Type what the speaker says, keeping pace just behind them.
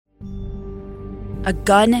a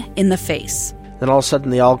gun in the face. Then all of a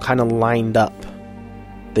sudden, they all kind of lined up.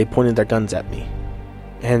 They pointed their guns at me.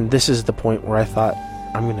 And this is the point where I thought,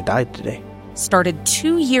 I'm going to die today. Started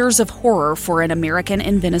 2 years of horror for an American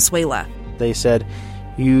in Venezuela. They said,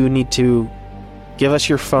 you need to give us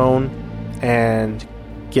your phone and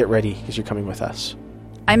get ready because you're coming with us.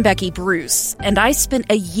 I'm Becky Bruce, and I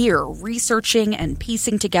spent a year researching and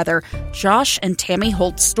piecing together Josh and Tammy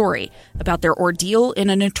Holt's story about their ordeal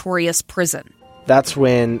in a notorious prison. That's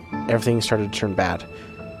when everything started to turn bad.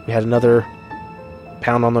 We had another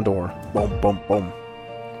pound on the door. Boom, boom, boom.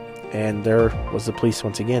 And there was the police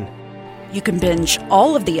once again. You can binge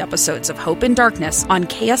all of the episodes of Hope in Darkness on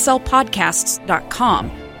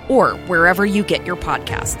KSLpodcasts.com or wherever you get your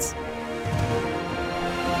podcasts.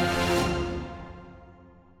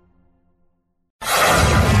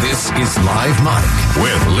 This is Live Mike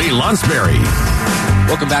with Lee Lonsberry.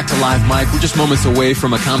 Welcome back to Live Mike. We're just moments away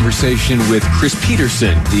from a conversation with Chris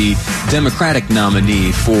Peterson, the Democratic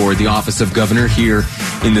nominee for the office of governor here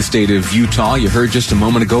in the state of Utah. You heard just a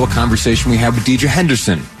moment ago a conversation we had with Deidre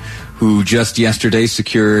Henderson, who just yesterday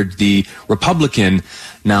secured the Republican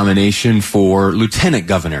nomination for lieutenant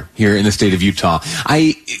governor here in the state of Utah.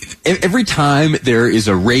 Every time there is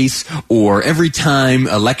a race or every time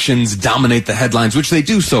elections dominate the headlines, which they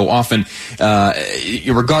do so often,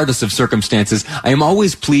 regardless of circumstances, I am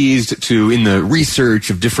always pleased to, in the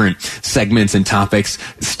research of different segments and topics,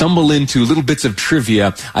 stumble into little bits of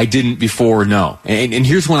trivia I didn't before know. And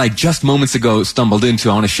here's one I just moments ago stumbled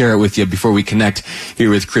into. I want to share it with you before we connect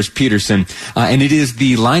here with Chris Peterson. And it is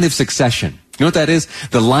the line of succession. You know what that is?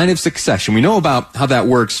 The line of succession. We know about how that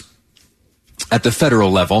works at the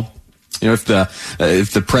federal level. You know, if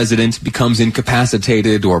the president becomes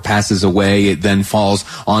incapacitated or passes away, it then falls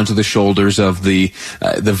onto the shoulders of the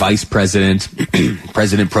vice president,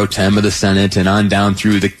 president pro tem of the Senate, and on down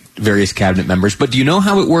through the various cabinet members. But do you know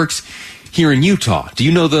how it works here in Utah? Do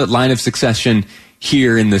you know the line of succession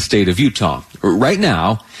here in the state of Utah? Right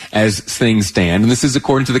now, as things stand, and this is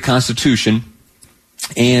according to the Constitution,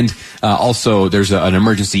 and also there's an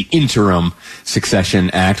emergency interim succession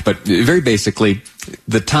act, but very basically,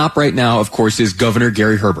 the top right now, of course, is Governor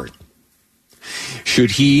Gary Herbert. Should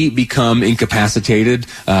he become incapacitated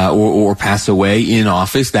or pass away in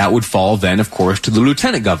office, that would fall then, of course, to the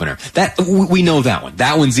lieutenant governor. That we know that one.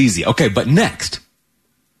 That one's easy. Okay, but next,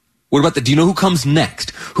 what about do you know who comes next?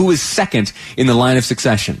 Who is second in the line of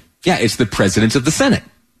succession? Yeah, it's the president of the Senate.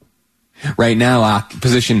 Right now,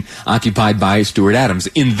 position occupied by Stuart Adams.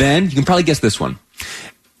 And then, you can probably guess this one.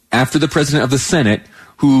 After the president of the Senate,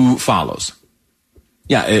 who follows?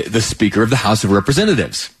 Yeah, the Speaker of the House of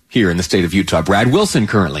Representatives here in the state of Utah, Brad Wilson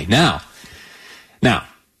currently. Now,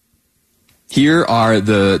 here are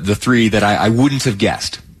the three that I wouldn't have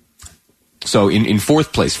guessed. So in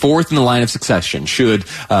fourth place, fourth in the line of succession, should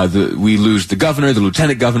we lose the governor, the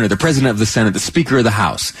lieutenant governor, the president of the Senate, the Speaker of the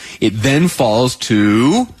House, it then falls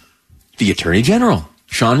to the Attorney General,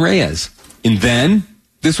 Sean Reyes. And then,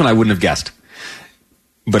 this one I wouldn't have guessed,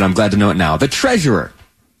 but I'm glad to know it now, the Treasurer.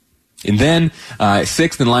 And then,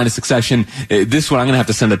 sixth in line of succession, this one I'm going to have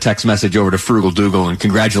to send a text message over to Frugal Dougal and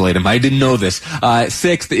congratulate him. I didn't know this.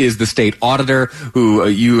 Sixth is the state auditor, who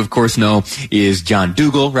you, of course, know is John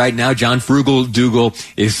Dougal right now. John Frugal Dougal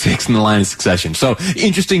is sixth in the line of succession. So,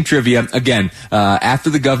 interesting trivia. Again,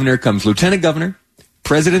 after the governor comes lieutenant governor,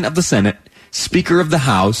 president of the Senate, Speaker of the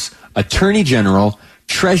House, Attorney General,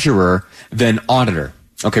 Treasurer, then Auditor.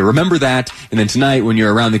 Okay, remember that, and then tonight when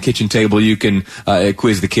you're around the kitchen table, you can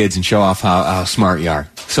quiz the kids and show off how smart you are.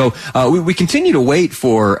 So we continue to wait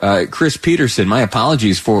for Chris Peterson. My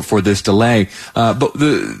apologies for this delay, but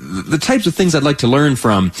the types of things I'd like to learn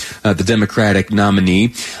from the Democratic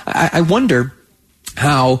nominee, I wonder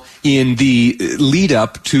how in the lead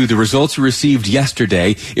up to the results we received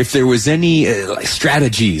yesterday, if there was any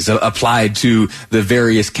strategies applied to the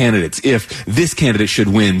various candidates. If this candidate should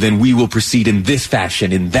win, then we will proceed in this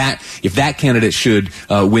fashion. If that candidate should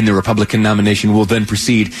win the Republican nomination, we'll then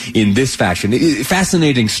proceed in this fashion.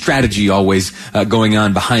 Fascinating strategy always going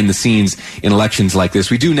on behind the scenes in elections like this.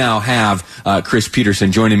 We do now have Chris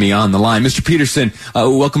Peterson joining me on the line. Mr. Peterson,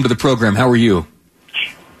 welcome to the program. How are you?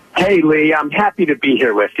 Hey, Lee, I'm happy to be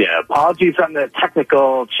here with you. Apologies on the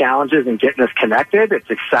technical challenges and getting us connected. It's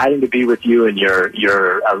exciting to be with you and your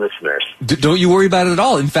listeners. Don't you worry about it at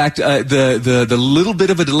all. In fact, the little bit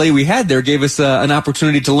of a delay we had there gave us an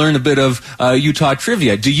opportunity to learn a bit of Utah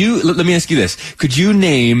trivia. Let me ask you this. Could you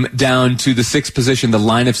name down to the sixth position the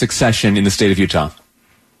line of succession in the state of Utah?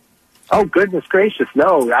 Oh, goodness gracious.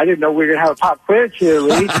 No, I didn't know we were going to have a pop quiz here,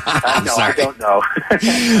 Lee. No, Sorry. I don't know.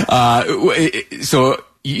 So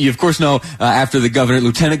you of course know after the governor,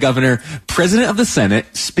 lieutenant governor, president of the Senate,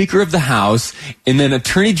 speaker of the House, and then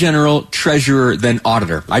attorney general, treasurer, then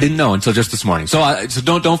auditor. I didn't know until just this morning. So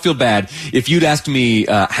don't feel bad. If you'd asked me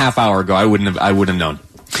half hour ago, I wouldn't have known.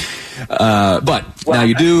 But now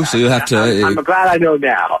you do, so you'll have to. I'm glad I know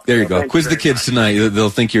now. There you go. Quiz the kids tonight. They'll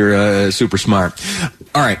think you're super smart.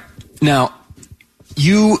 All right. Now,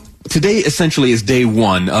 today essentially is day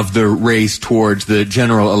one of the race towards the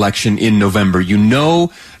general election in November. You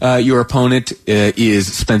know your opponent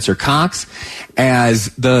is Spencer Cox. As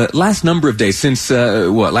the last number of days, since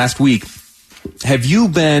last week, have you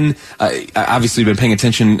been obviously been paying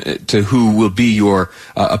attention to who will be your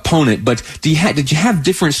opponent? But did you have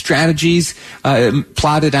different strategies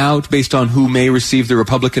plotted out based on who may receive the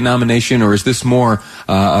Republican nomination, or is this more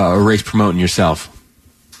a race promoting yourself?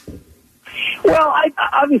 Well,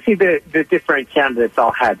 obviously the different candidates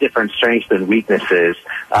all have different strengths and weaknesses.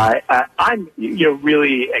 I'm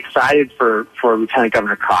really excited for Lieutenant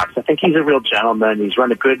Governor Cox. I think he's a real gentleman. He's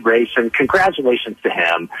run a good race, and congratulations to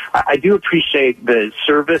him. I do appreciate the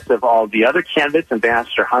service of all the other candidates,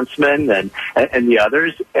 Ambassador Huntsman and the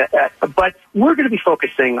others. But we're going to be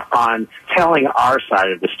focusing on telling our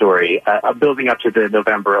side of the story, building up to the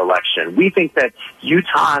November election. We think that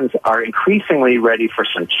Utahns are increasingly ready for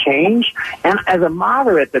some change. And as a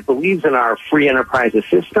moderate that believes in our free enterprise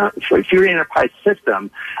system,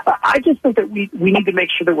 I just think that we need to make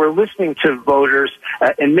sure that we're listening to voters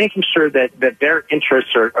and making sure that their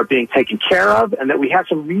interests are being taken care of, and that we have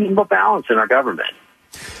some reasonable balance in our government.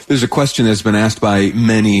 There's a question that's been asked by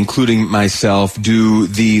many, including myself. Do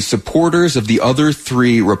the supporters of the other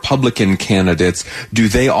three Republican candidates, do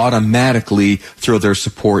they automatically throw their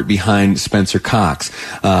support behind Spencer Cox?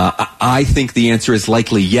 I think the answer is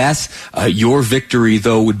likely yes. Your victory,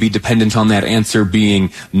 though, would be dependent on that answer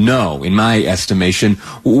being no, in my estimation.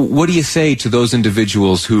 What do you say to those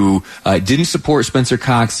individuals who didn't support Spencer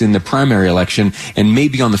Cox in the primary election and may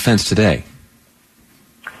be on the fence today?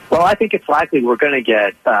 Well, I think it's likely we're going to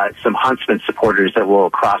get some Huntsman supporters that will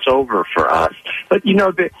cross over for us. But,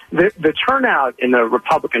 the turnout in the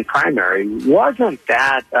Republican primary wasn't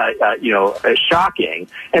that, shocking.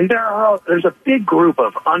 And there's a big group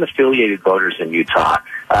of unaffiliated voters in Utah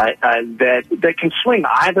that can swing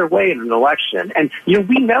either way in an election. And,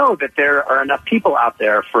 we know that there are enough people out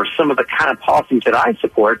there for some of the kind of policies that I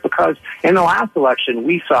support, because in the last election,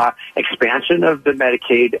 we saw expansion of the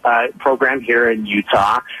Medicaid program here in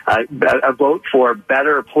Utah, a vote for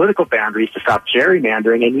better political boundaries to stop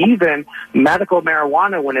gerrymandering, and even medical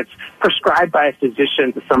marijuana when it's prescribed by a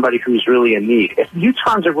physician to somebody who's really in need. If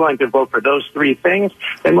Utahns are willing to vote for those three things,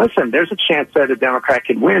 then listen, there's a chance that a Democrat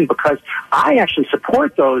could win, because I actually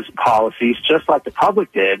support those policies just like the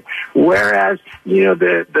public did, whereas,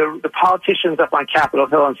 the politicians up on Capitol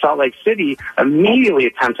Hill in Salt Lake City immediately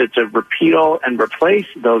attempted to repeal and replace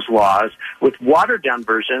those laws with watered-down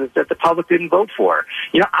versions that the public didn't vote for.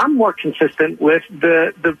 I'm more consistent with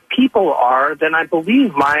the people are than I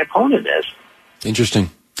believe my opponent is. Interesting.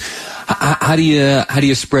 How do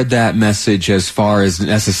you spread that message as far as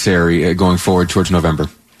necessary going forward towards November?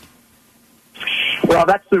 Well,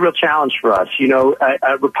 that's the real challenge for us.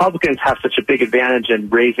 Republicans have such a big advantage in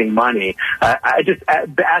raising money. I just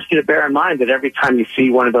ask you to bear in mind that every time you see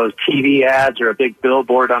one of those TV ads or a big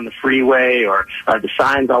billboard on the freeway or the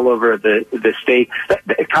signs all over the state,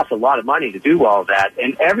 it costs a lot of money to do all that.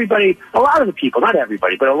 And a lot of the people, not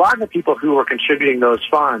everybody, but a lot of the people who are contributing those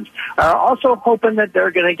funds are also hoping that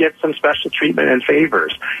they're going to get some special treatment and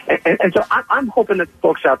favors. And so I'm hoping that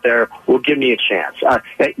folks out there will give me a chance.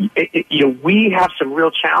 We have some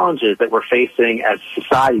real challenges that we're facing as a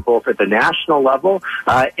society, both at the national level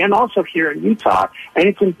and also here in Utah. And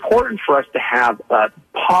it's important for us to have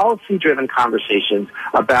policy-driven conversations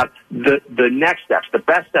about the next steps, the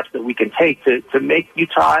best steps that we can take to make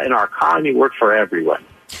Utah and our economy work for everyone.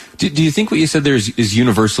 Do you think what you said there is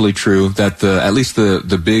universally true, that at least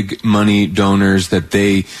the big money donors, that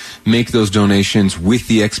they make those donations with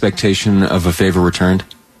the expectation of a favor returned?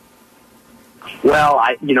 Well,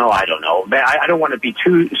 I don't know. I don't want to be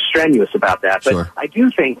too strenuous about that, but sure. I do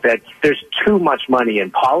think that there's too much money in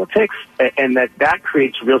politics, and that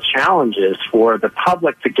creates real challenges for the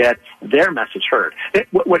public to get their message heard.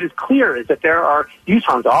 What is clear is that there are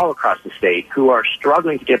Utahns all across the state who are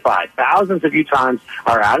struggling to get by. Thousands of Utahns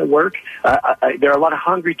are out of work. There are a lot of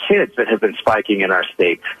hungry kids that have been spiking in our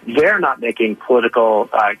state. They're not making political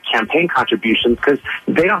campaign contributions because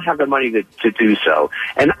they don't have the money to do so.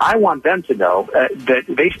 And I want them to know that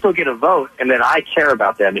they still get a vote, and that I care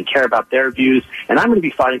about them and care about their views. And I'm going to be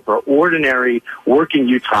fighting for ordinary working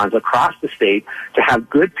Utahns across the state to have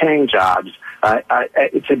good paying jobs,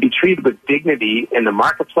 to be treated with dignity in the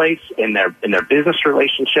marketplace, in their business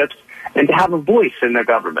relationships, and to have a voice in their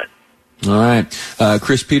government. All right.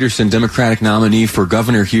 Chris Peterson, Democratic nominee for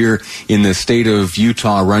governor here in the state of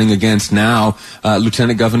Utah, running against now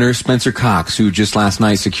Lieutenant Governor Spencer Cox, who just last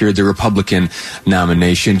night secured the Republican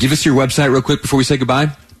nomination. Give us your website real quick before we say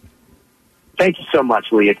goodbye. Thank you so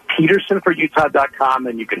much, Lee. It's PetersonForUtah.com,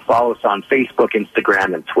 and you can follow us on Facebook,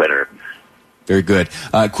 Instagram, and Twitter. Very good.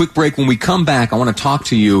 Quick break. When we come back, I want to talk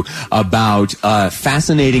to you about a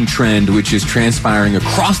fascinating trend which is transpiring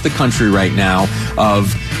across the country right now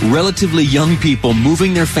of relatively young people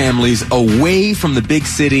moving their families away from the big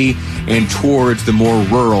city and towards the more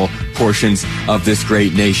rural portions of this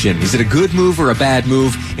great nation. Is it a good move or a bad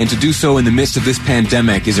move? And to do so in the midst of this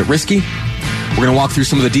pandemic, is it risky? We're going to walk through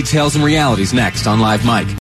some of the details and realities next on Live Mike.